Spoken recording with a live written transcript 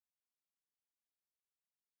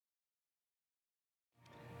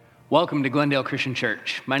Welcome to Glendale Christian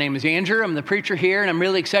Church. My name is Andrew. I'm the preacher here, and I'm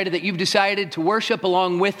really excited that you've decided to worship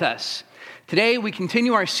along with us. Today, we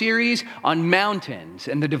continue our series on mountains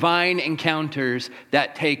and the divine encounters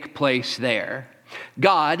that take place there.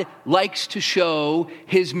 God likes to show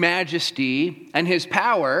his majesty and his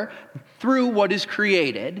power through what is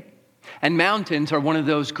created, and mountains are one of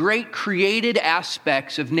those great created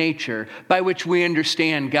aspects of nature by which we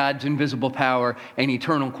understand God's invisible power and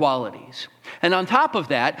eternal qualities. And on top of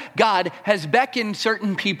that, God has beckoned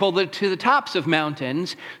certain people to the tops of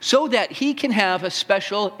mountains so that he can have a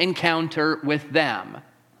special encounter with them.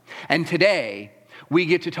 And today, we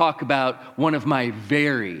get to talk about one of my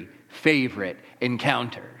very favorite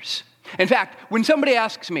encounters. In fact, when somebody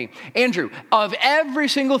asks me, Andrew, of every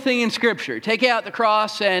single thing in Scripture, take out the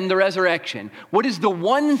cross and the resurrection, what is the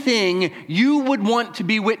one thing you would want to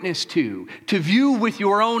be witness to view with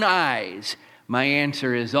your own eyes? My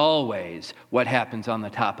answer is always what happens on the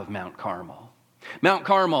top of Mount Carmel. Mount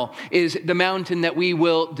Carmel is the mountain that we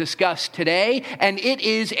will discuss today, and it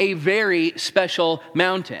is a very special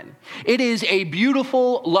mountain. It is a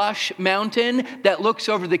beautiful, lush mountain that looks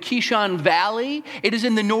over the Kishon Valley. It is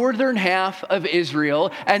in the northern half of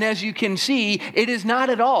Israel, and as you can see, it is not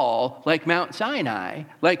at all like Mount Sinai,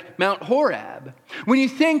 like Mount Horeb. When you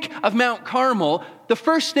think of Mount Carmel, the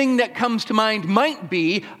first thing that comes to mind might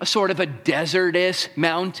be a sort of a desertous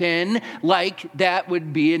mountain like that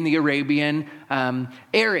would be in the Arabian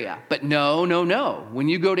area. But no. When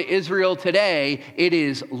you go to Israel today, it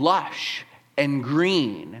is lush and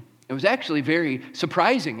green. It was actually very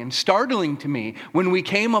surprising and startling to me when we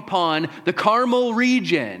came upon the Carmel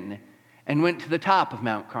region and went to the top of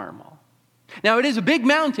Mount Carmel. Now, it is a big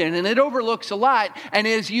mountain, and it overlooks a lot, and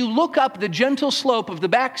as you look up the gentle slope of the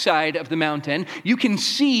backside of the mountain, you can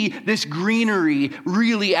see this greenery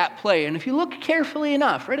really at play. And if you look carefully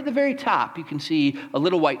enough, right at the very top, you can see a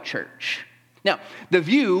little white church. Now, the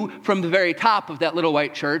view from the very top of that little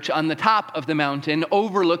white church on the top of the mountain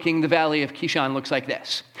overlooking the valley of Kishon looks like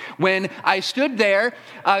this. When I stood there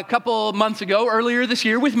a couple months ago, earlier this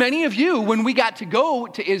year, with many of you, when we got to go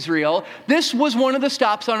to Israel, this was one of the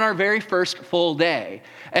stops on our very first full day.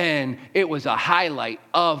 And it was a highlight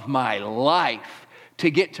of my life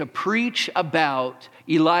to get to preach about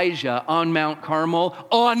Elijah on Mount Carmel,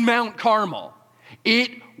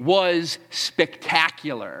 It was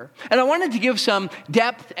spectacular. And I wanted to give some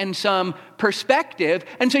depth and some perspective.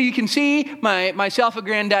 And so you can see my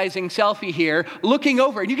self-aggrandizing selfie here looking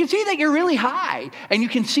over. And you can see that you're really high. And you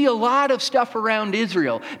can see a lot of stuff around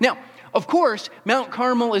Israel. Now, of course, Mount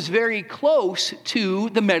Carmel is very close to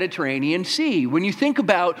the Mediterranean Sea. When you think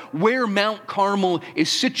about where Mount Carmel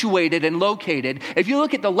is situated and located, if you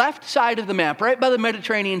look at the left side of the map, right by the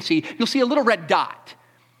Mediterranean Sea, you'll see a little red dot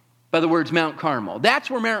by the words Mount Carmel. That's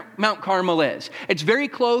where Mount Carmel is. It's very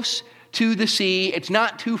close to the sea. It's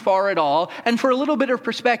not too far at all. And for a little bit of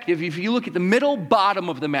perspective, if you look at the middle bottom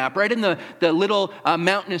of the map, right in the little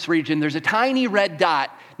mountainous region, there's a tiny red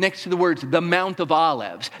dot next to the words the Mount of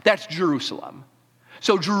Olives. That's Jerusalem.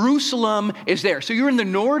 So Jerusalem is there. So you're in the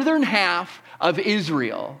northern half of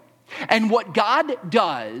Israel. And what God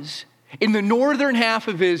does in the northern half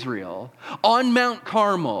of Israel on Mount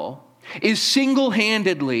Carmel is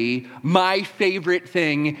single-handedly my favorite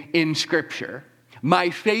thing in Scripture. My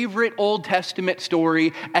favorite Old Testament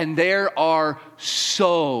story, and there are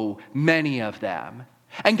so many of them.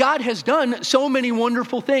 And God has done so many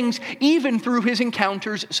wonderful things, even through his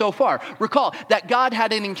encounters so far. Recall that God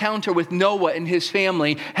had an encounter with Noah and his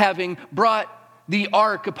family, having brought the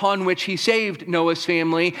ark upon which he saved Noah's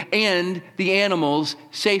family and the animals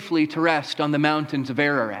safely to rest on the mountains of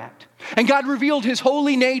Ararat. And God revealed his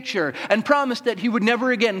holy nature and promised that he would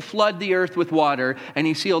never again flood the earth with water, and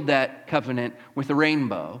he sealed that covenant with a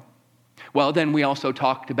rainbow. Well, then we also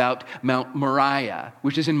talked about Mount Moriah,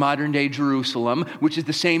 which is in modern-day Jerusalem, which is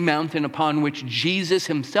the same mountain upon which Jesus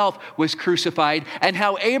himself was crucified, and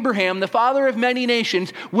how Abraham, the father of many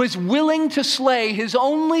nations, was willing to slay his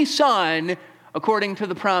only son, according to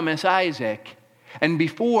the promise, Isaac. And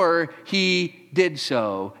before he did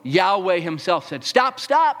so, Yahweh himself said, Stop.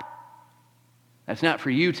 That's not for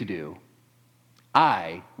you to do.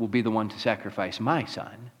 I will be the one to sacrifice my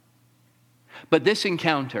son. But this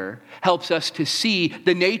encounter helps us to see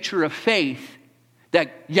the nature of faith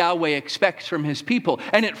that Yahweh expects from his people.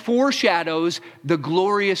 And it foreshadows the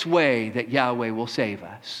glorious way that Yahweh will save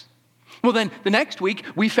us. Well, then the next week,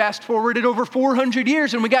 we fast forwarded over 400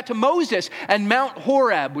 years and we got to Moses and Mount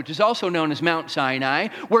Horeb, which is also known as Mount Sinai,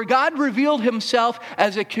 where God revealed himself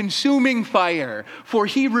as a consuming fire. For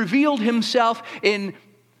he revealed himself in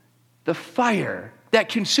the fire that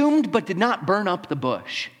consumed but did not burn up the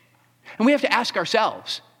bush. And we have to ask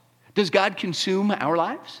ourselves, Does God consume our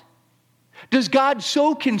lives? Does God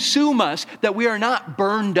so consume us that we are not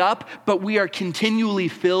burned up, but we are continually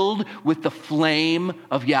filled with the flame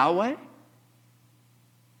of Yahweh?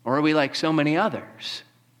 Or are we like so many others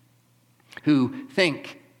who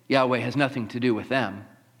think Yahweh has nothing to do with them?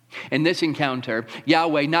 In this encounter,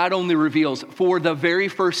 Yahweh not only reveals for the very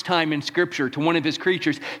first time in Scripture to one of his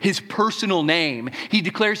creatures his personal name, he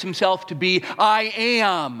declares himself to be, I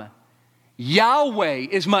am. Yahweh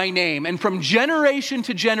is my name, and from generation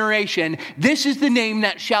to generation, this is the name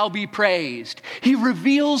that shall be praised. He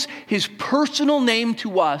reveals his personal name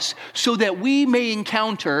to us so that we may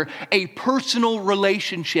encounter a personal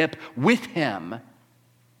relationship with him.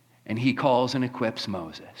 And he calls and equips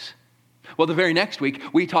Moses. Well, the very next week,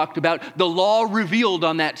 we talked about the law revealed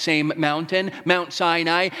on that same mountain, Mount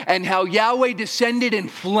Sinai, and how Yahweh descended in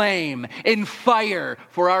flame, in fire,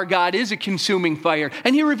 for our God is a consuming fire.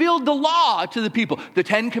 And he revealed the law to the people, the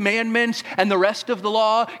 10 Commandments and the rest of the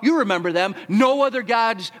law. You remember them. No other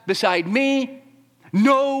gods beside me,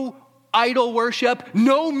 no idol worship,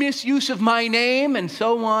 no misuse of my name, and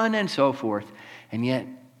so on and so forth. And yet,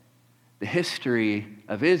 the history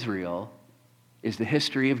of Israel is the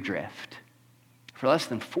history of drift. For less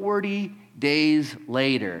than 40 days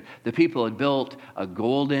later, the people had built a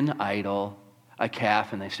golden idol, a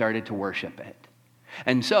calf, and they started to worship it.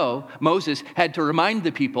 And so Moses had to remind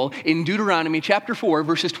the people in Deuteronomy chapter 4,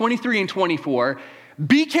 verses 23 and 24,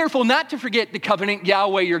 be careful not to forget the covenant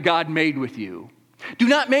Yahweh your God made with you. Do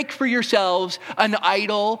not make for yourselves an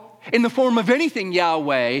idol in the form of anything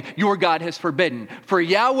Yahweh your God has forbidden. For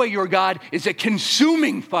Yahweh your God is a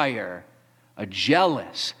consuming fire, a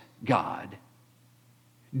jealous God.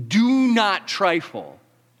 Do not trifle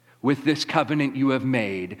with this covenant you have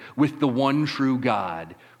made with the one true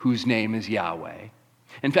God whose name is Yahweh.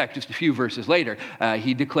 In fact, just a few verses later,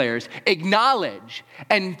 he declares, acknowledge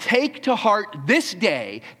and take to heart this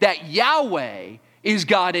day that Yahweh is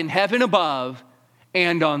God in heaven above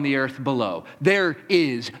and on the earth below. There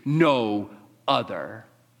is no other.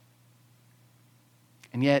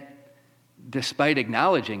 And yet, despite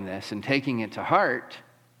acknowledging this and taking it to heart,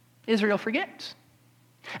 Israel forgets.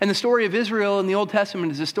 And the story of Israel in the Old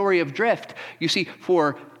Testament is a story of drift. You see,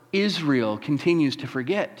 for Israel continues to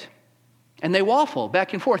forget. And they waffle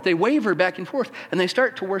back and forth. They waver back and forth. And they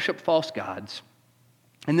start to worship false gods.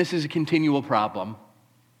 And this is a continual problem.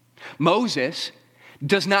 Moses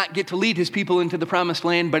does not get to lead his people into the promised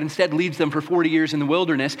land, but instead leads them for 40 years in the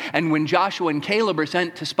wilderness. And when Joshua and Caleb are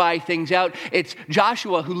sent to spy things out, it's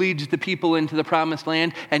Joshua who leads the people into the promised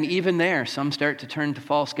land. And even there, some start to turn to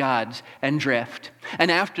false gods and drift.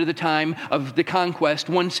 And after the time of the conquest,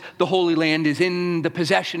 once the Holy Land is in the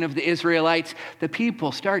possession of the Israelites, the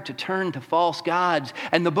people start to turn to false gods.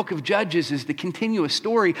 And the book of Judges is the continuous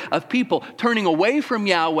story of people turning away from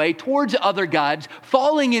Yahweh towards other gods,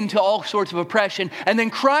 falling into all sorts of oppression, and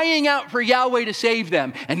then crying out for Yahweh to save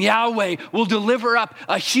them. And Yahweh will deliver up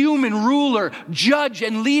a human ruler, judge,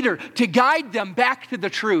 and leader to guide them back to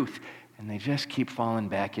the truth. And they just keep falling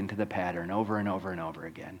back into the pattern over and over and over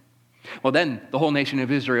again. Well, then the whole nation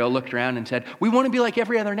of Israel looked around and said, we want to be like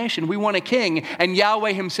every other nation. We want a king. And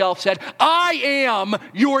Yahweh himself said, I am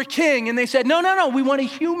your king. And they said, no, we want a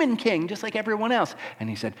human king, just like everyone else. And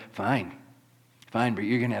he said, fine, but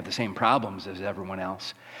you're going to have the same problems as everyone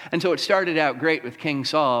else. And so it started out great with King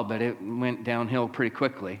Saul, but it went downhill pretty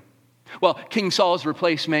quickly. Well, King Saul's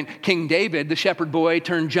replacement, King David, the shepherd boy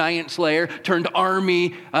turned giant slayer, turned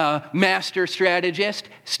army master strategist,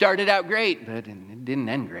 started out great, but it didn't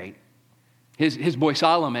end great. His boy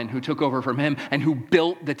Solomon, who took over from him and who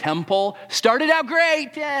built the temple, started out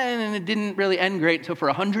great, and it didn't really end great. So for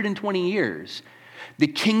 120 years, the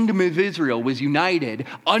kingdom of Israel was united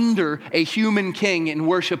under a human king in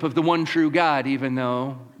worship of the one true God, even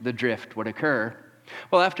though the drift would occur.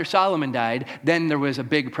 Well, after Solomon died, then there was a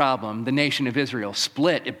big problem. The nation of Israel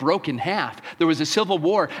split. It broke in half. There was a civil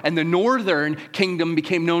war, and the northern kingdom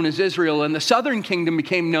became known as Israel, and the southern kingdom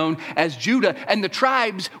became known as Judah, and the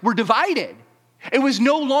tribes were divided. It was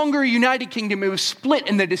no longer a united kingdom. It was split,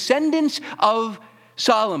 and the descendants of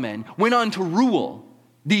Solomon went on to rule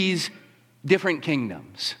these different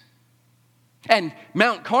kingdoms. And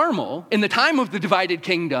Mount Carmel, in the time of the divided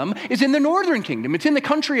kingdom, is in the northern kingdom. It's in the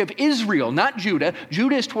country of Israel, not Judah.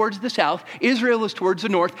 Judah is towards the south. Israel is towards the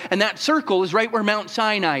north. And that circle is right where Mount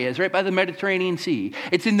Sinai is, right by the Mediterranean Sea.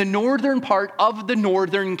 It's in the northern part of the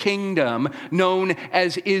northern kingdom known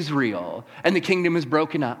as Israel. And the kingdom is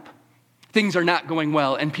broken up. Things are not going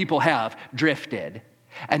well, and people have drifted.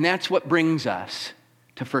 And that's what brings us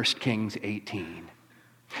to 1 Kings 18.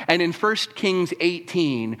 And in 1 Kings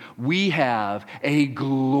 18, we have a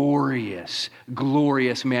glorious,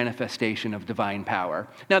 glorious manifestation of divine power.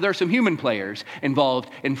 Now, there are some human players involved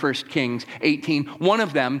in 1 Kings 18. One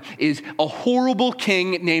of them is a horrible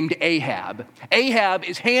king named Ahab. Ahab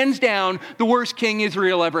is hands down the worst king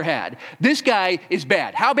Israel ever had. This guy is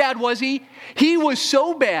bad. How bad was he? He was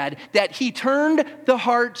so bad that he turned the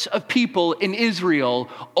hearts of people in Israel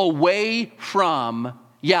away from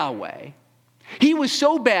Yahweh. He was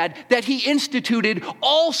so bad that he instituted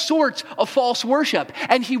all sorts of false worship,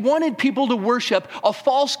 and he wanted people to worship a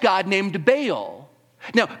false god named Baal.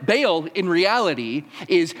 Now, Baal, in reality,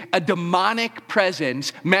 is a demonic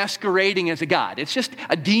presence masquerading as a god. It's just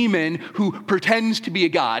a demon who pretends to be a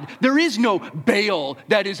god. There is no Baal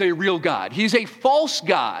that is a real god. He's a false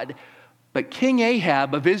god. But King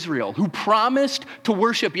Ahab of Israel, who promised to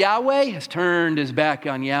worship Yahweh, has turned his back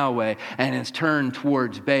on Yahweh and has turned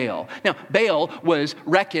towards Baal. Now, Baal was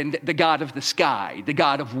reckoned the god of the sky, the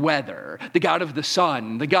god of weather, the god of the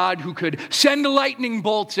sun, the god who could send lightning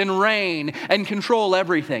bolts and rain and control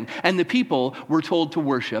everything. And the people were told to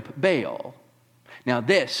worship Baal. Now,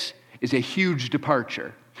 this is a huge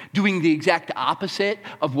departure, doing the exact opposite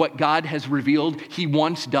of what God has revealed he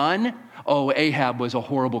once done. Oh, Ahab was a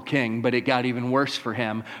horrible king, but it got even worse for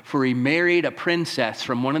him, for he married a princess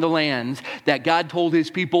from one of the lands that God told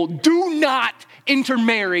his people, do not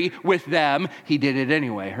intermarry with them. He did it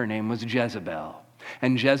anyway. Her name was Jezebel.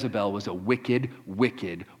 And Jezebel was a wicked,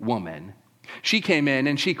 wicked woman. She came in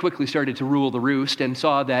and she quickly started to rule the roost and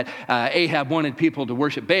saw that Ahab wanted people to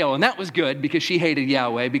worship Baal. And that was good because she hated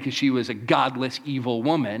Yahweh because she was a godless, evil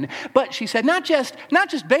woman. But she said, not just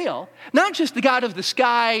Baal, not just the god of the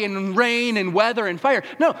sky and rain and weather and fire.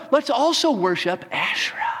 No, let's also worship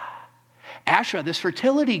Asherah. Asherah, this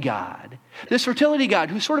fertility god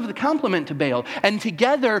who's sort of the complement to Baal. And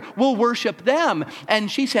together we'll worship them.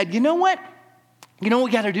 And she said, you know what? You know what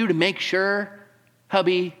we got to do to make sure,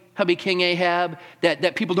 hubby King Ahab,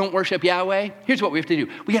 that people don't worship Yahweh? Here's what we have to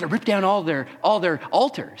do. We got to rip down all their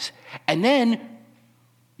altars. And then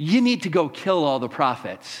you need to go kill all the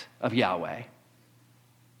prophets of Yahweh.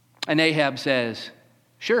 And Ahab says,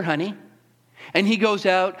 sure, honey. And he goes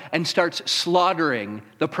out and starts slaughtering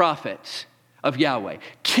the prophets of Yahweh,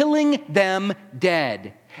 killing them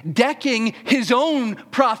dead, decking his own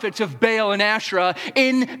prophets of Baal and Asherah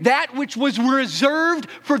in that which was reserved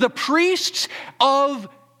for the priests of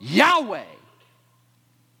Yahweh.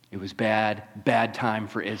 It was bad time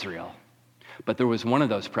for Israel. But there was one of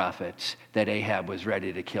those prophets that Ahab was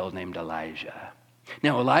ready to kill named Elijah.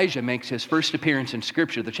 Now, Elijah makes his first appearance in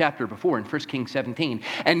Scripture, the chapter before, in 1 Kings 17,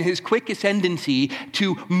 and his quick ascendancy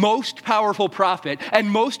to most powerful prophet and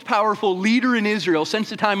most powerful leader in Israel since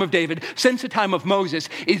the time of David, since the time of Moses,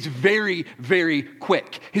 is very, very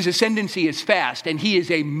quick. His ascendancy is fast, and he is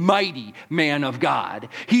a mighty man of God.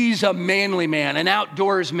 He's a manly man, an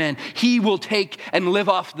outdoorsman. He will take and live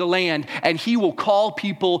off the land, and he will call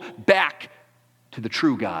people back to the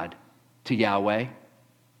true God, to Yahweh.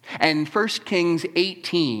 And 1 Kings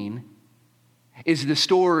 18 is the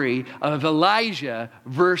story of Elijah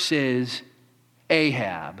versus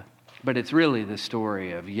Ahab. But it's really the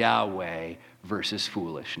story of Yahweh versus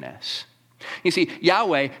foolishness. You see,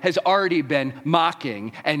 Yahweh has already been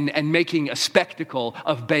mocking and making a spectacle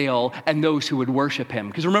of Baal and those who would worship him.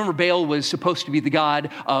 Because remember, Baal was supposed to be the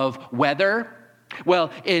god of weather. Well,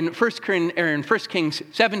 in 1 Kings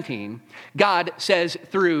 17, God says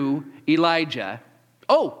through Elijah,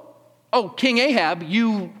 Oh, King Ahab,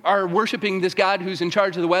 you are worshiping this God who's in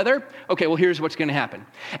charge of the weather? Okay, well, here's what's going to happen.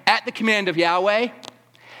 At the command of Yahweh,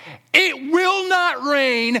 it will not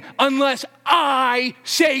rain unless I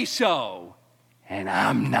say so. And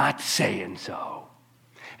I'm not saying so.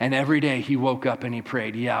 And every day he woke up and he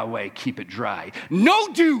prayed, Yahweh, keep it dry. No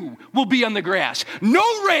dew will be on the grass. No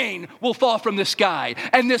rain will fall from the sky.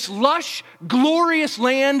 And this lush, glorious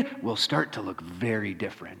land will start to look very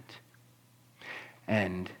different.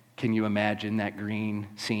 And can you imagine that green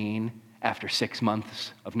scene after 6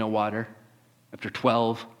 months of no water? After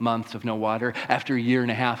 12 months of no water? After a year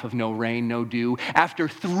and a half of no rain, no dew? After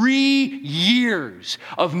 3 years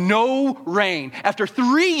of no rain? After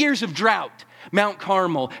 3 years of drought, Mount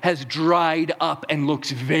Carmel has dried up and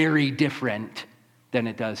looks very different than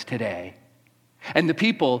it does today. And the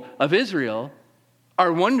people of Israel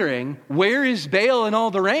are wondering, where is Baal in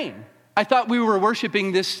all the rain? I thought we were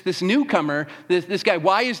worshiping this newcomer, this guy.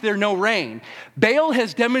 Why is there no rain? Baal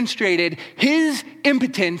has demonstrated his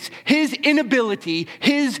impotence, his inability,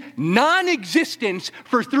 his non-existence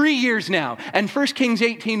for 3 years now. And 1 Kings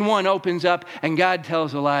 18:1 opens up and God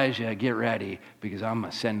tells Elijah, get ready because I'm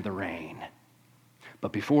going to send the rain.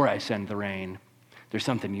 But before I send the rain, there's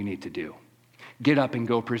something you need to do. Get up and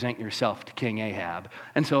go present yourself to King Ahab.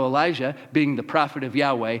 And so Elijah, being the prophet of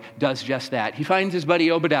Yahweh, does just that. He finds his buddy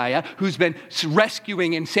Obadiah, who's been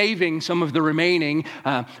rescuing and saving some of the remaining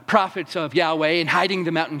prophets of Yahweh and hiding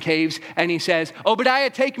them out in caves. And he says, Obadiah,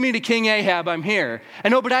 take me to King Ahab. I'm here.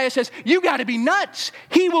 And Obadiah says, you got to be nuts.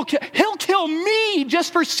 He'll kill me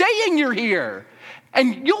just for saying you're here.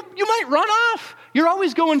 And you might run off. You're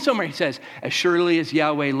always going somewhere. He says, as surely as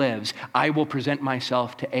Yahweh lives, I will present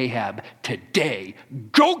myself to Ahab today.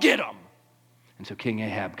 Go get him. And so King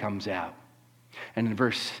Ahab comes out. And in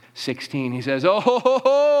verse 16, he says, oh, ho, ho,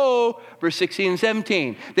 ho. Verse 16 and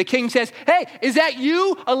 17. The king says, hey, is that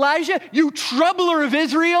you, Elijah, you troubler of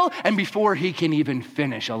Israel? And before he can even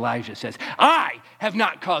finish, Elijah says, I have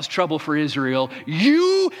not caused trouble for Israel.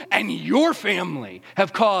 You and your family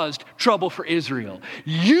have caused trouble for Israel.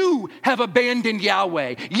 You have abandoned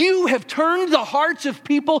Yahweh. You have turned the hearts of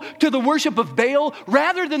people to the worship of Baal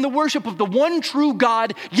rather than the worship of the one true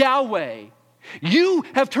God, Yahweh. You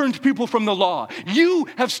have turned people from the law. You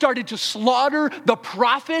have started to slaughter the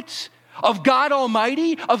prophets of God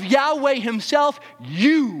Almighty, of Yahweh himself.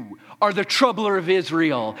 You are the troubler of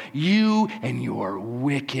Israel. You and your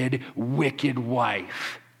wicked, wicked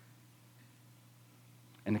wife.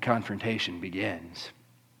 And the confrontation begins.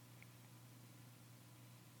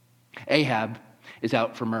 Ahab is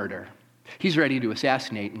out for murder. He's ready to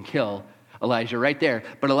assassinate and kill Elijah right there.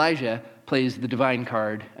 But Elijah plays the divine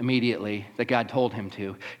card immediately that God told him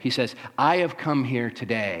to. He says, I have come here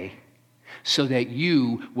today so that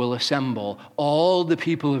you will assemble all the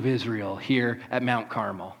people of Israel here at Mount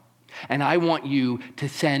Carmel. And I want you to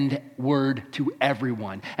send word to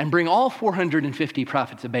everyone and bring all 450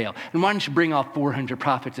 prophets of Baal. And why don't you bring all 400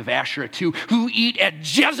 prophets of Asherah too, who eat at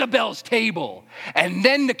Jezebel's table? And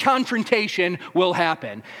then the confrontation will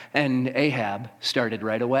happen. And Ahab started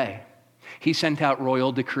right away. He sent out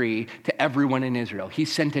royal decree to everyone in Israel. He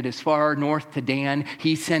sent it as far north to Dan.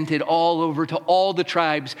 He sent it all over to all the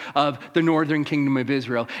tribes of the northern kingdom of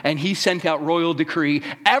Israel. And he sent out royal decree.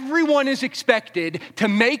 Everyone is expected to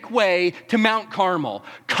make way to Mount Carmel.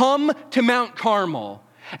 Come to Mount Carmel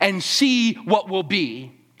and see what will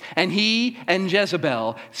be. And he and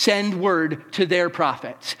Jezebel send word to their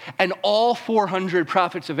prophets. And all 400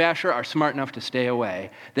 prophets of Asherah are smart enough to stay away.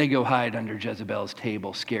 They go hide under Jezebel's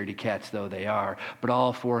table, scaredy cats though they are. But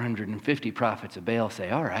all 450 prophets of Baal say,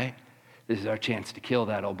 all right, this is our chance to kill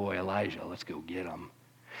that old boy Elijah. Let's go get him.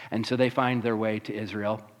 And so they find their way to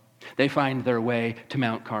Israel. They find their way to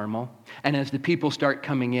Mount Carmel. And as the people start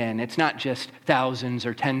coming in, it's not just thousands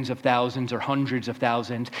or tens of thousands or hundreds of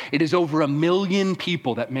thousands. It is over 1 million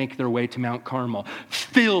people that make their way to Mount Carmel,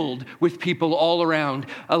 filled with people all around.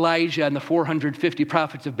 Elijah and the 450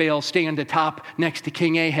 prophets of Baal stand atop next to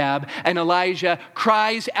King Ahab. And Elijah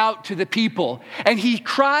cries out to the people. And he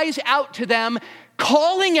cries out to them,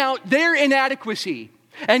 calling out their inadequacy.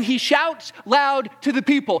 And he shouts loud to the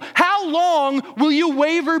people, how long will you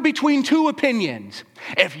waver between two opinions?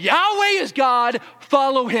 If Yahweh is God,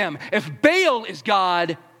 follow him. If Baal is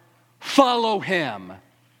God, follow him.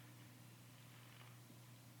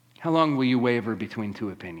 How long will you waver between two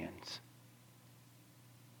opinions?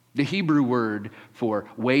 The Hebrew word for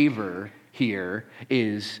waver here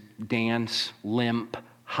is dance, limp,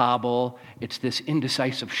 hobble. It's this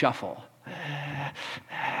indecisive shuffle.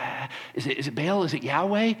 Is it Baal? Is it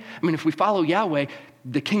Yahweh? I mean, if we follow Yahweh,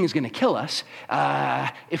 the king is going to kill us.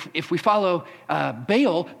 If we follow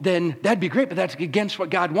Baal, then that'd be great, but that's against what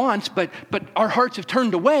God wants. But our hearts have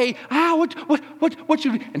turned away. What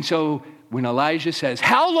should we? And so when Elijah says,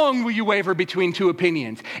 how long will you waver between two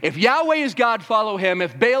opinions? If Yahweh is God, follow him.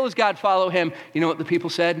 If Baal is God, follow him. You know what the people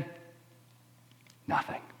said?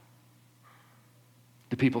 Nothing.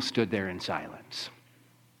 The people stood there in silence.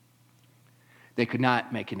 They could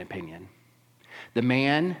not make an opinion. The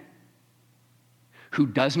man who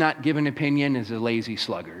does not give an opinion is a lazy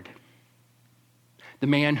sluggard. The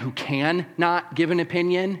man who cannot give an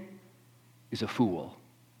opinion is a fool.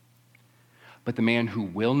 But the man who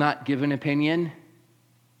will not give an opinion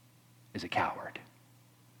is a coward.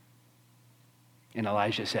 And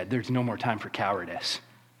Elijah said, there's no more time for cowardice.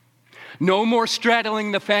 No more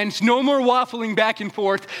straddling the fence. No more waffling back and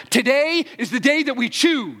forth. Today is the day that we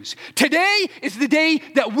choose. Today is the day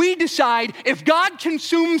that we decide if God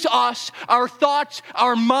consumes us, our thoughts,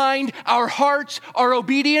 our mind, our hearts, our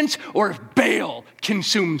obedience, or if Baal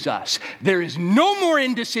consumes us. There is no more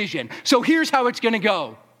indecision. So here's how it's going to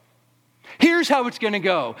go. Here's how it's going to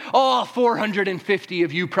go. All 450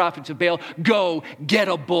 of you prophets of Baal, go get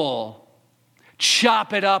a bull.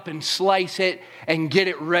 Chop it up and slice it and get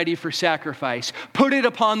it ready for sacrifice. Put it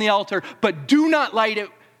upon the altar, but do not light it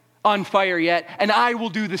on fire yet, and I will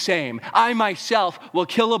do the same. I myself will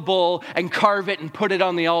kill a bull and carve it and put it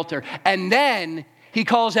on the altar. And then he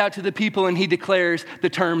calls out to the people and he declares the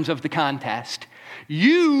terms of the contest.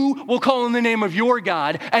 You will call on the name of your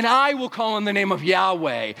God, and I will call on the name of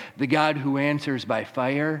Yahweh, the God who answers by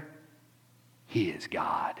fire. He is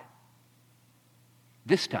God.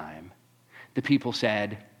 This time, the people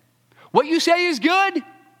said, what you say is good.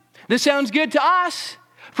 This sounds good to us.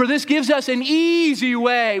 For this gives us an easy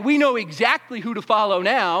way. We know exactly who to follow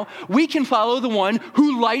now. We can follow the one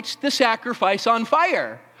who lights the sacrifice on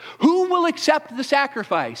fire. Who will accept the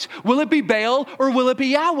sacrifice? Will it be Baal or will it be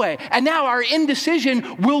Yahweh? And now our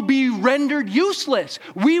indecision will be rendered useless.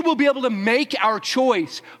 We will be able to make our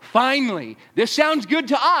choice. Finally, this sounds good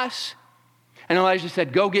to us. And Elijah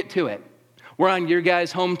said, go get to it. We're on your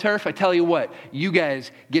guys' home turf. I tell you what, you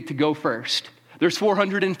guys get to go first. There's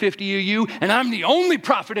 450 of you, and I'm the only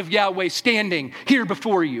prophet of Yahweh standing here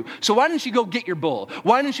before you. So why don't you go get your bull?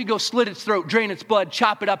 Why don't you go slit its throat, drain its blood,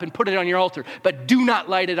 chop it up, and put it on your altar? But do not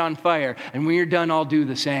light it on fire. And when you're done, I'll do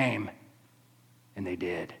the same. And they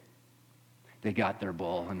did. They got their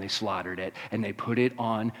bull, and they slaughtered it, and they put it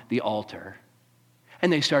on the altar.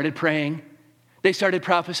 And they started praying. They started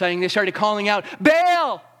prophesying. They started calling out,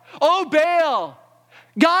 Baal! Oh, Baal!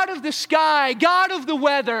 God of the sky, God of the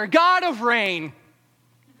weather, God of rain.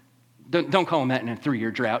 Don't call him that in a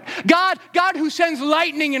 3-year drought. God who sends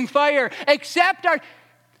lightning and fire, accept our...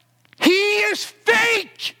 He is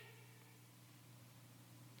fake!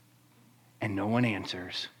 And no one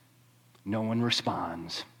answers. No one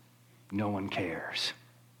responds. No one cares.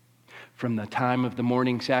 From the time of the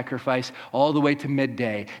morning sacrifice all the way to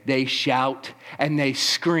midday, they shout and they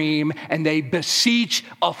scream and they beseech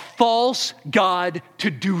a false god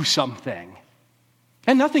to do something.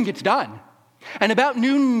 And nothing gets done. And about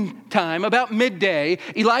noontime, about midday,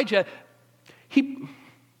 Elijah, he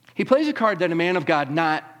plays a card that a man of God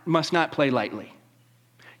must not play lightly.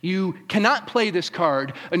 You cannot play this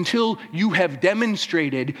card until you have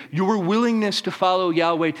demonstrated your willingness to follow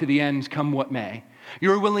Yahweh to the ends, come what may.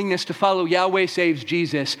 Your willingness to follow Yahweh saves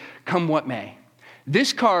Jesus, come what may.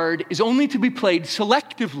 This card is only to be played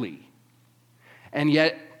selectively. And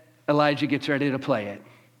yet, Elijah gets ready to play it.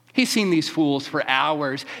 He's seen these fools for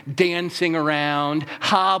hours dancing around,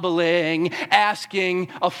 hobbling, asking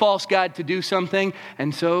a false god to do something.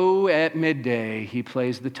 And so at midday, he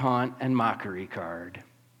plays the taunt and mockery card.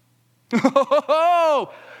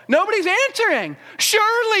 Oh, nobody's answering.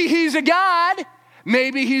 Surely he's a god.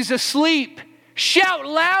 Maybe he's asleep. Shout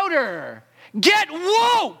louder. Get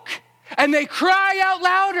woke. And they cry out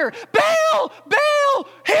louder. Baal, Baal,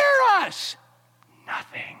 hear us.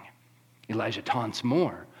 Nothing. Elijah taunts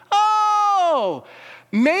more. Oh,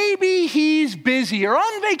 maybe he's busy or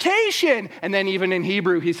on vacation. And then even in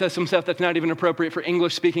Hebrew, he says some stuff that's not even appropriate for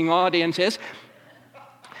English-speaking audiences.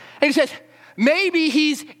 And he says, maybe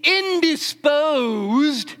he's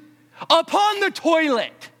indisposed upon the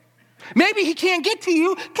toilet. Maybe he can't get to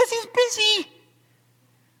you because he's busy.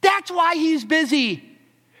 That's why he's busy.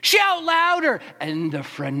 Shout louder. And the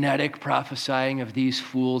frenetic prophesying of these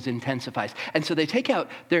fools intensifies. And so they take out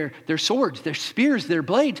their swords, their spears, their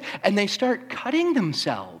blades, and they start cutting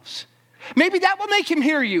themselves. Maybe that will make him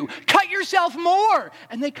hear you. Cut yourself more.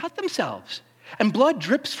 And they cut themselves. And blood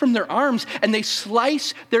drips from their arms, and they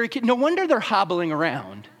slice their... No wonder they're hobbling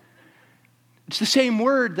around. It's the same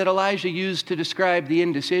word that Elijah used to describe the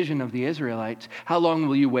indecision of the Israelites. How long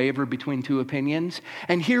will you waver between two opinions?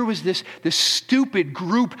 And here was this stupid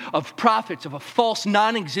group of prophets of a false,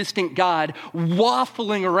 non-existent God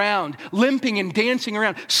waffling around, limping and dancing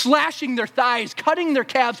around, slashing their thighs, cutting their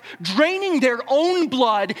calves, draining their own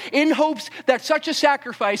blood in hopes that such a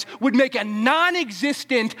sacrifice would make a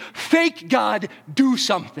non-existent fake God do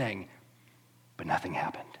something. But nothing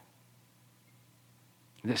happened.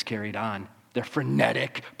 This carried on. They're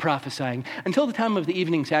frenetic prophesying until the time of the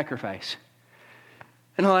evening sacrifice.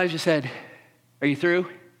 And Elijah said, are you through?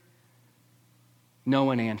 No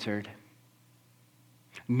one answered.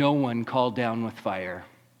 No one called down with fire.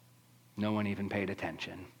 No one even paid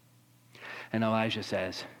attention. And Elijah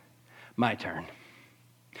says, my turn.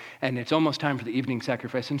 And it's almost time for the evening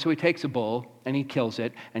sacrifice. And so he takes a bull and he kills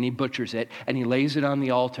it and he butchers it and he lays it on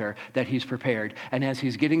the altar that he's prepared. And as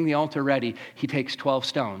he's getting the altar ready, he takes 12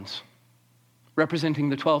 stones. representing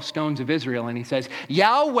the 12 stones of Israel, and he says,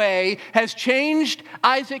 Yahweh has changed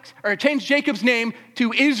Jacob's name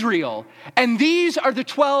to Israel, and these are the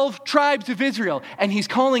 12 tribes of Israel. And he's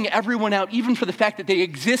calling everyone out, even for the fact that they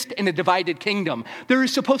exist in a divided kingdom. There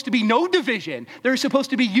is supposed to be no division. There is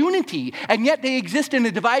supposed to be unity, and yet they exist in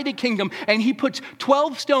a divided kingdom, and he puts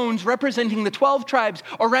 12 stones representing the 12 tribes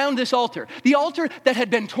around this altar. The altar that had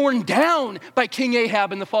been torn down by King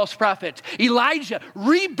Ahab and the false prophets. Elijah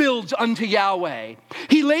rebuilds unto Yahweh.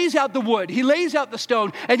 He lays out the wood, he lays out the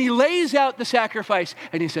stone, and he lays out the sacrifice,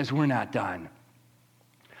 and he says, we're not done.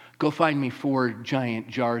 Go find me 4 giant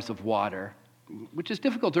jars of water, which is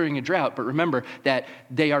difficult during a drought, but remember that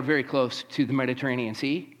they are very close to the Mediterranean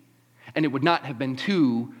Sea, and it would not have been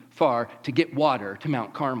too far to get water to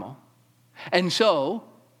Mount Carmel. And so,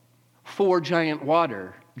 4 giant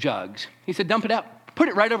water jugs. He said, dump it out. Put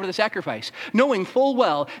it right over the sacrifice, knowing full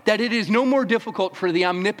well that it is no more difficult for the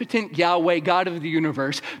omnipotent Yahweh, God of the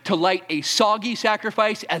universe, to light a soggy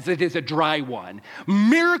sacrifice as it is a dry one.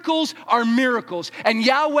 Miracles are miracles, and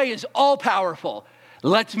Yahweh is all-powerful.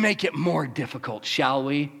 Let's make it more difficult, shall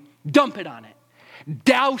we? Dump it on it.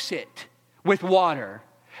 Douse it with water,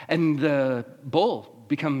 and the bowl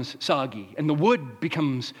becomes soggy, and the wood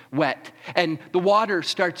becomes wet, and the water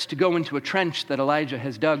starts to go into a trench that Elijah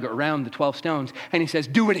has dug around the 12 stones, and he says,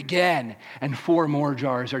 do it again, and 4 more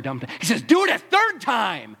jars are dumped. He says, do it a 3rd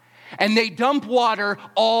time, and they dump water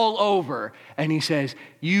all over, and he says,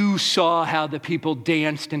 you saw how the people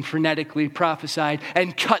danced and frenetically prophesied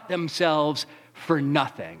and cut themselves for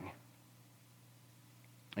nothing.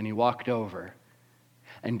 And he walked over,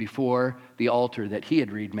 and before the altar that he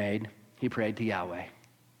had remade, he prayed to Yahweh,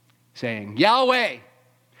 saying, Yahweh,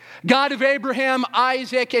 God of Abraham,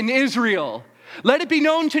 Isaac, and Israel, let it be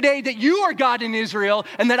known today that you are God in Israel,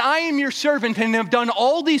 and that I am your servant and have done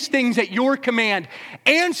all these things at your command.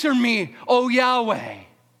 Answer me, O Yahweh,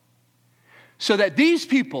 so that these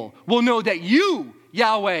people will know that you,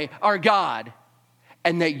 Yahweh, are God,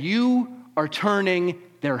 and that you are turning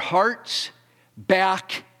their hearts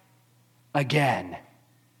back again.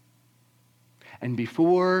 And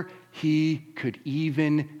before he could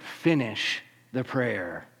even finish the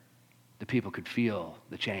prayer, the people could feel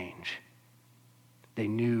the change. They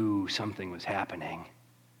knew something was happening.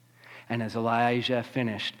 And as Elijah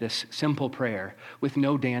finished this simple prayer with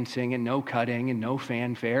no dancing and no cutting and no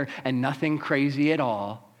fanfare and nothing crazy at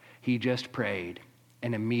all, he just prayed,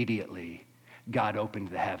 and immediately God opened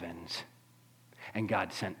the heavens and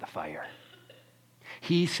God sent the fire.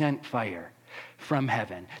 He sent fire from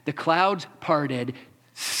heaven. The clouds parted,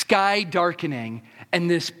 sky darkening, and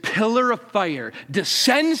this pillar of fire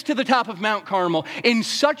descends to the top of Mount Carmel in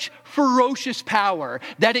such ferocious power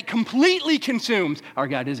that it completely consumes. Our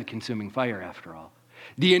God is a consuming fire, after all.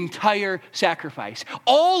 The entire sacrifice,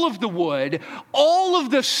 all of the wood, all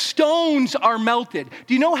of the stones are melted.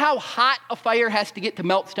 Do you know how hot a fire has to get to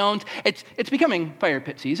melt stones? It's becoming fire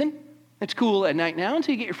pit season. It's cool at night now, and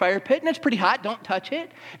so you get your fire pit, and it's pretty hot. Don't touch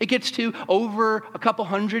it. It gets to over a couple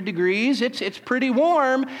hundred degrees. It's pretty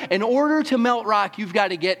warm. In order to melt rock, you've got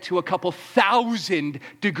to get to a couple thousand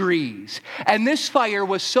degrees. And this fire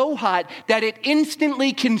was so hot that it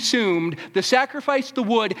instantly consumed the sacrifice, the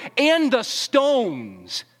wood, and the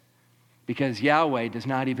stones. Because Yahweh does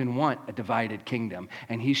not even want a divided kingdom,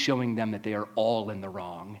 and he's showing them that they are all in the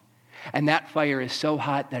wrong. And that fire is so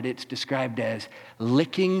hot that it's described as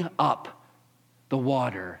licking up the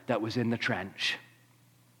water that was in the trench.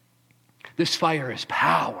 This fire is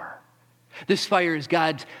power. This fire is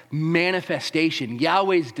God's manifestation,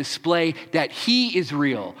 Yahweh's display that he is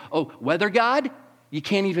real. Oh, weather God? You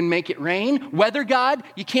can't even make it rain? Weather God?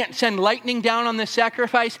 You can't send lightning down on this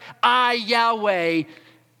sacrifice? I, Yahweh,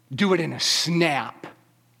 do it in a snap.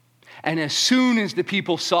 And as soon as the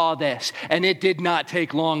people saw this, and it did not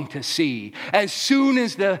take long to see, as soon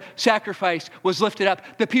as the sacrifice was lifted up,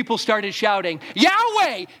 the people started shouting,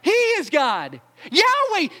 Yahweh, he is God!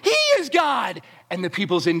 Yahweh, he is God! And the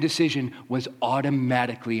people's indecision was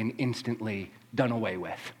automatically and instantly done away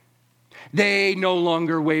with. They no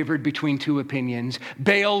longer wavered between 2 opinions.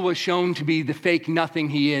 Baal was shown to be the fake nothing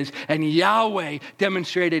he is, and Yahweh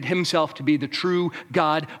demonstrated himself to be the true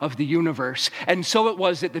God of the universe. And so it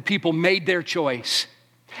was that the people made their choice.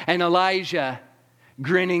 And Elijah,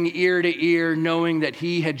 grinning ear to ear, knowing that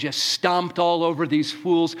he had just stomped all over these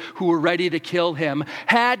fools who were ready to kill him,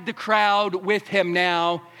 had the crowd with him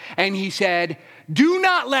now, and he said, do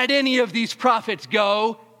not let any of these prophets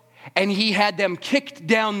go. And he had them kicked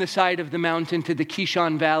down the side of the mountain to the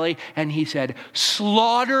Kishon Valley, and he said,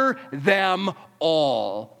 slaughter them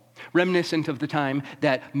all. reminiscent of the time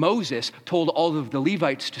that Moses told all of the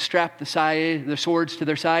Levites to strap the swords to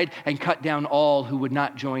their side and cut down all who would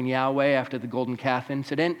not join Yahweh after the golden calf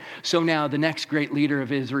incident. So now the next great leader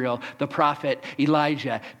of Israel, the prophet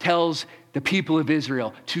Elijah, tells the people of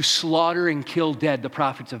Israel to slaughter and kill dead the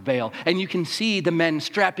prophets of Baal. And you can see the men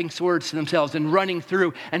strapping swords to themselves and running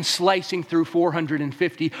through and slicing through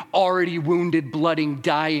 450 already wounded, blooding,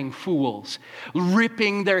 dying fools,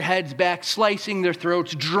 ripping their heads back, slicing their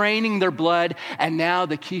throats, draining their blood. And now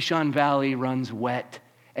the Kishon Valley runs wet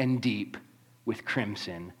and deep with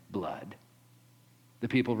crimson blood. The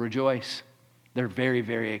people rejoice. They're very,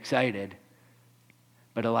 very excited.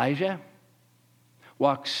 But Elijah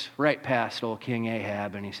walks right past old King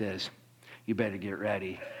Ahab and he says, you better get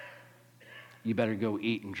ready. You better go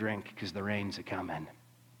eat and drink because the rain's a-coming.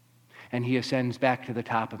 And he ascends back to the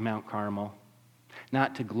top of Mount Carmel,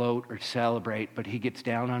 not to gloat or celebrate, but he gets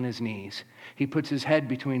down on his knees. He puts his head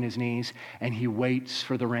between his knees and he waits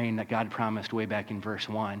for the rain that God promised way back in verse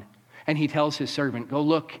 1. And he tells his servant, go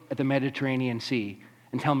look at the Mediterranean Sea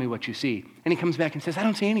and tell me what you see. And he comes back and says, I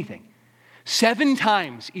don't see anything. 7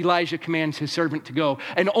 times Elijah commands his servant to go,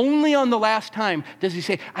 and only on the last time does he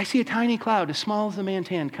say, I see a tiny cloud as small as a man's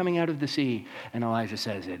hand coming out of the sea. And Elijah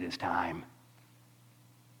says, it is time.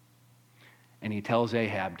 And he tells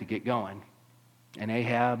Ahab to get going. And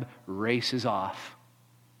Ahab races off.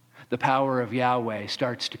 The power of Yahweh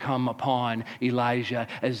starts to come upon Elijah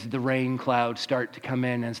as the rain clouds start to come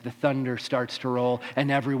in, as the thunder starts to roll, and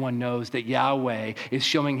everyone knows that Yahweh is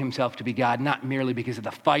showing himself to be God, not merely because of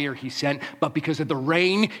the fire he sent, but because of the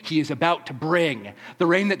rain he is about to bring, the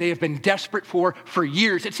rain that they have been desperate for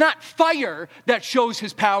years. It's not fire that shows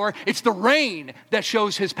his power, it's the rain that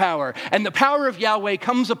shows his power. And the power of Yahweh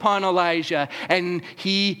comes upon Elijah, and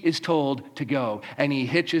he is told to go, and he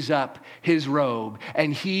hitches up his robe,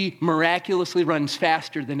 and he miraculously runs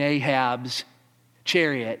faster than Ahab's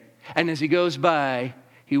chariot. And as he goes by,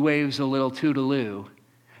 he waves a little toodaloo,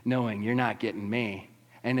 knowing you're not getting me.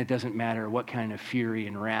 And it doesn't matter what kind of fury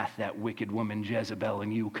and wrath that wicked woman Jezebel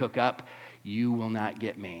and you cook up, you will not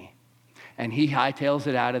get me. And he hightails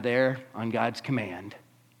it out of there on God's command.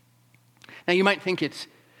 Now you might think it's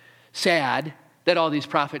sad that all these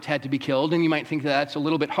prophets had to be killed, and you might think that that's a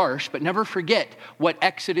little bit harsh, but never forget what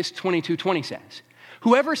Exodus 22:20 says.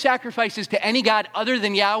 Whoever sacrifices to any god other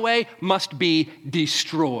than Yahweh must be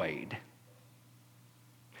destroyed.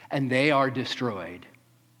 And they are destroyed.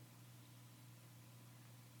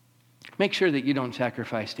 Make sure that you don't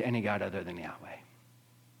sacrifice to any god other than Yahweh.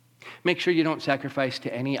 Make sure you don't sacrifice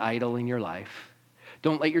to any idol in your life.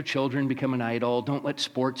 Don't let your children become an idol. Don't let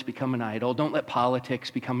sports become an idol. Don't let politics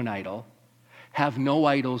become an idol. Have no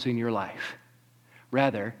idols in your life.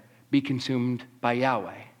 Rather, be consumed by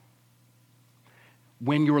Yahweh.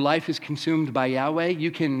 When your life is consumed by Yahweh, you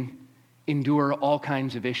can endure all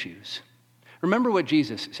kinds of issues. Remember what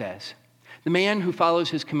Jesus says. The man who follows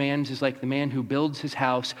his commands is like the man who builds his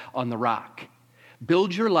house on the rock.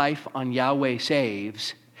 Build your life on Yahweh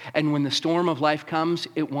saves, and when the storm of life comes,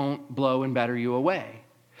 it won't blow and batter you away.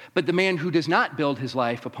 But the man who does not build his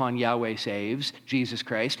life upon Yahweh saves, Jesus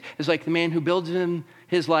Christ, is like the man who builds in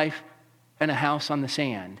his life in a house on the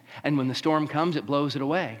sand, and when the storm comes, it blows it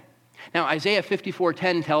away. Now, Isaiah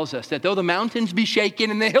 54:10 tells us that though the mountains be shaken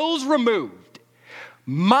and the hills removed,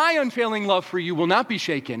 my unfailing love for you will not be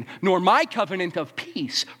shaken, nor my covenant of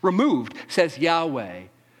peace removed, says Yahweh,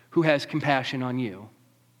 who has compassion on you.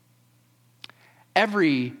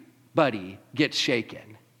 Everybody gets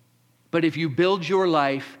shaken. But if you build your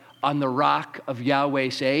life on the rock of Yahweh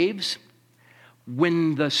saves,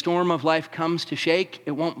 when the storm of life comes to shake,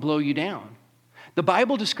 it won't blow you down. The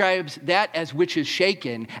Bible describes that as which is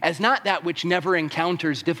shaken as not that which never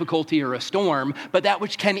encounters difficulty or a storm, but that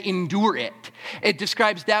which can endure it. It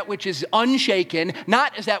describes that which is unshaken,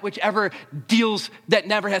 not as that which that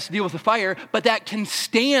never has to deal with the fire, but that can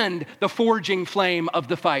stand the forging flame of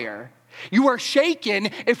the fire. You are shaken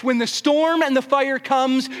if when the storm and the fire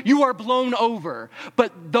comes, you are blown over.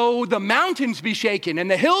 But though the mountains be shaken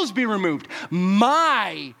and the hills be removed,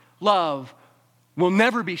 my love will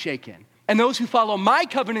never be shaken. And those who follow my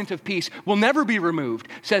covenant of peace will never be removed,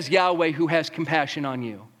 says Yahweh, who has compassion on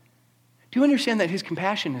you. Do you understand that his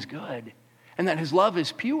compassion is good and that his love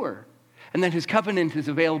is pure and that his covenant is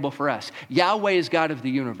available for us? Yahweh is God of the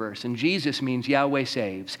universe, and Jesus means Yahweh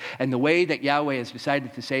saves. And the way that Yahweh has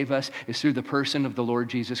decided to save us is through the person of the Lord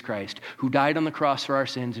Jesus Christ, who died on the cross for our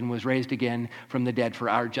sins and was raised again from the dead for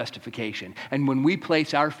our justification. And when we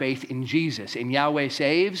place our faith in Jesus, in Yahweh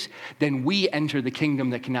saves, then we enter the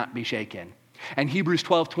kingdom that cannot be shaken. And Hebrews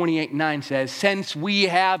 12:28-9 says, since we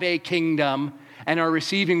have a kingdom and are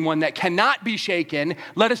receiving one that cannot be shaken,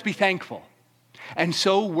 let us be thankful. And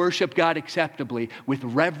so worship God acceptably with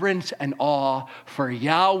reverence and awe, for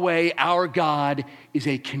Yahweh our God is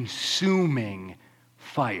a consuming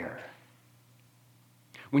fire.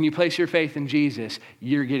 When you place your faith in Jesus,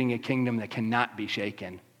 you're getting a kingdom that cannot be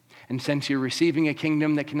shaken. And since you're receiving a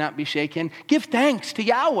kingdom that cannot be shaken, give thanks to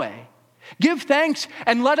Yahweh. Give thanks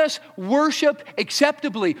and let us worship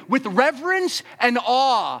acceptably with reverence and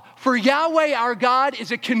awe, for Yahweh our God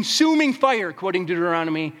is a consuming fire, quoting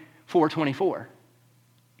Deuteronomy 4:24.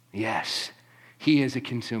 Yes, he is a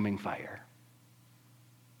consuming fire.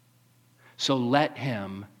 So let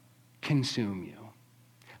him consume you.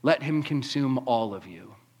 Let him consume all of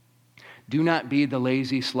you. Do not be the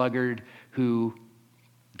lazy sluggard who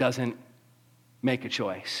doesn't make a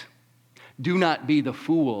choice. Do not be the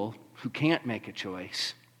fool who can't make a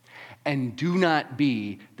choice. And do not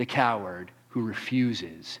be the coward who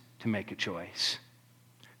refuses to make a choice.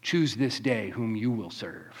 Choose this day whom you will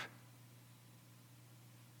serve.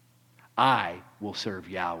 I will serve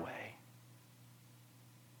Yahweh.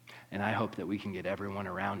 And I hope that we can get everyone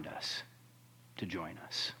around us to join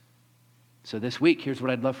us. So this week, here's what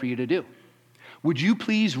I'd love for you to do. Would you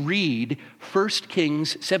please read 1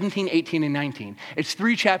 Kings 17, 18, and 19? It's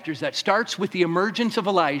 3 chapters that starts with the emergence of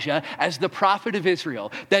Elijah as the prophet of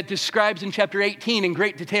Israel, that describes in chapter 18 in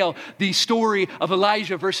great detail the story of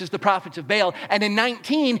Elijah versus the prophets of Baal. And in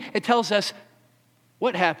 19, it tells us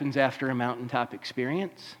what happens after a mountaintop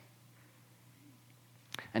experience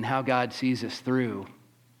and how God sees us through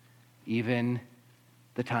even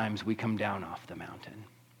the times we come down off the mountain.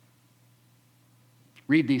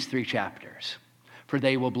 Read these 3 chapters, for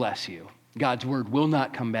they will bless you. God's word will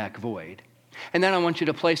not come back void. And then I want you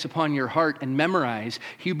to place upon your heart and memorize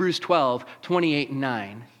Hebrews 12, 28 and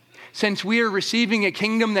 9. Since we are receiving a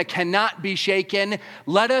kingdom that cannot be shaken,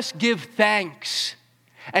 let us give thanks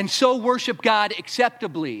and so worship God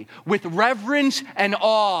acceptably with reverence and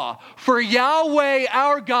awe. For Yahweh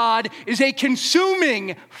our God is a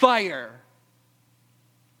consuming fire.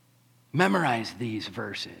 Memorize these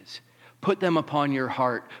verses. Put them upon your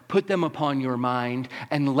heart, put them upon your mind,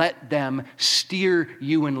 and let them steer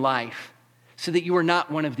you in life so that you are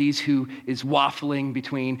not one of these who is waffling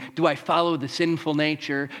between, do I follow the sinful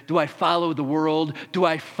nature? Do I follow the world? Do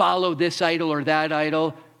I follow this idol or that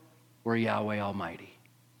idol? Or Yahweh Almighty?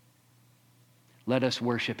 Let us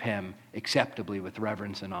worship him acceptably with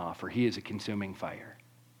reverence and awe, for he is a consuming fire.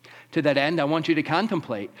 To that end, I want you to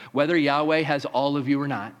contemplate whether Yahweh has all of you or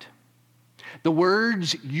not. The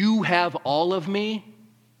words, "you have all of me,"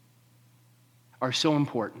 are so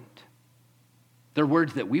important. They're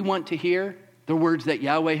words that we want to hear. They're words that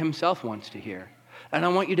Yahweh himself wants to hear. And I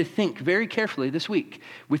want you to think very carefully this week,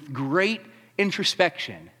 with great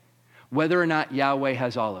introspection, whether or not Yahweh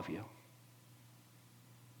has all of you.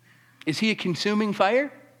 Is he a consuming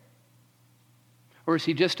fire? Or is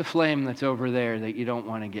he just a flame that's over there that you don't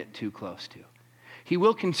want to get too close to? He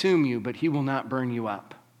will consume you, but he will not burn you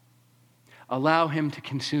up. Allow him to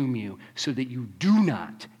consume you so that you do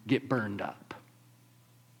not get burned up.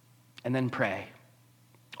 And then pray.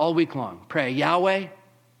 All week long, pray, Yahweh,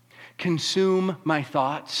 consume my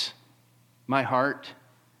thoughts, my heart,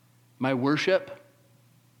 my worship,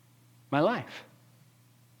 my life.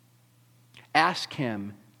 Ask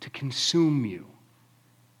him to consume you.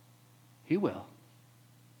 He will.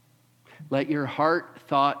 Let your heart,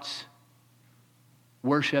 thoughts,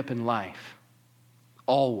 worship, and life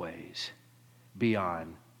always be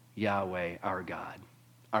on Yahweh our God,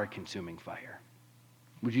 our consuming fire.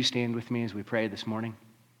 Would you stand with me as we pray this morning?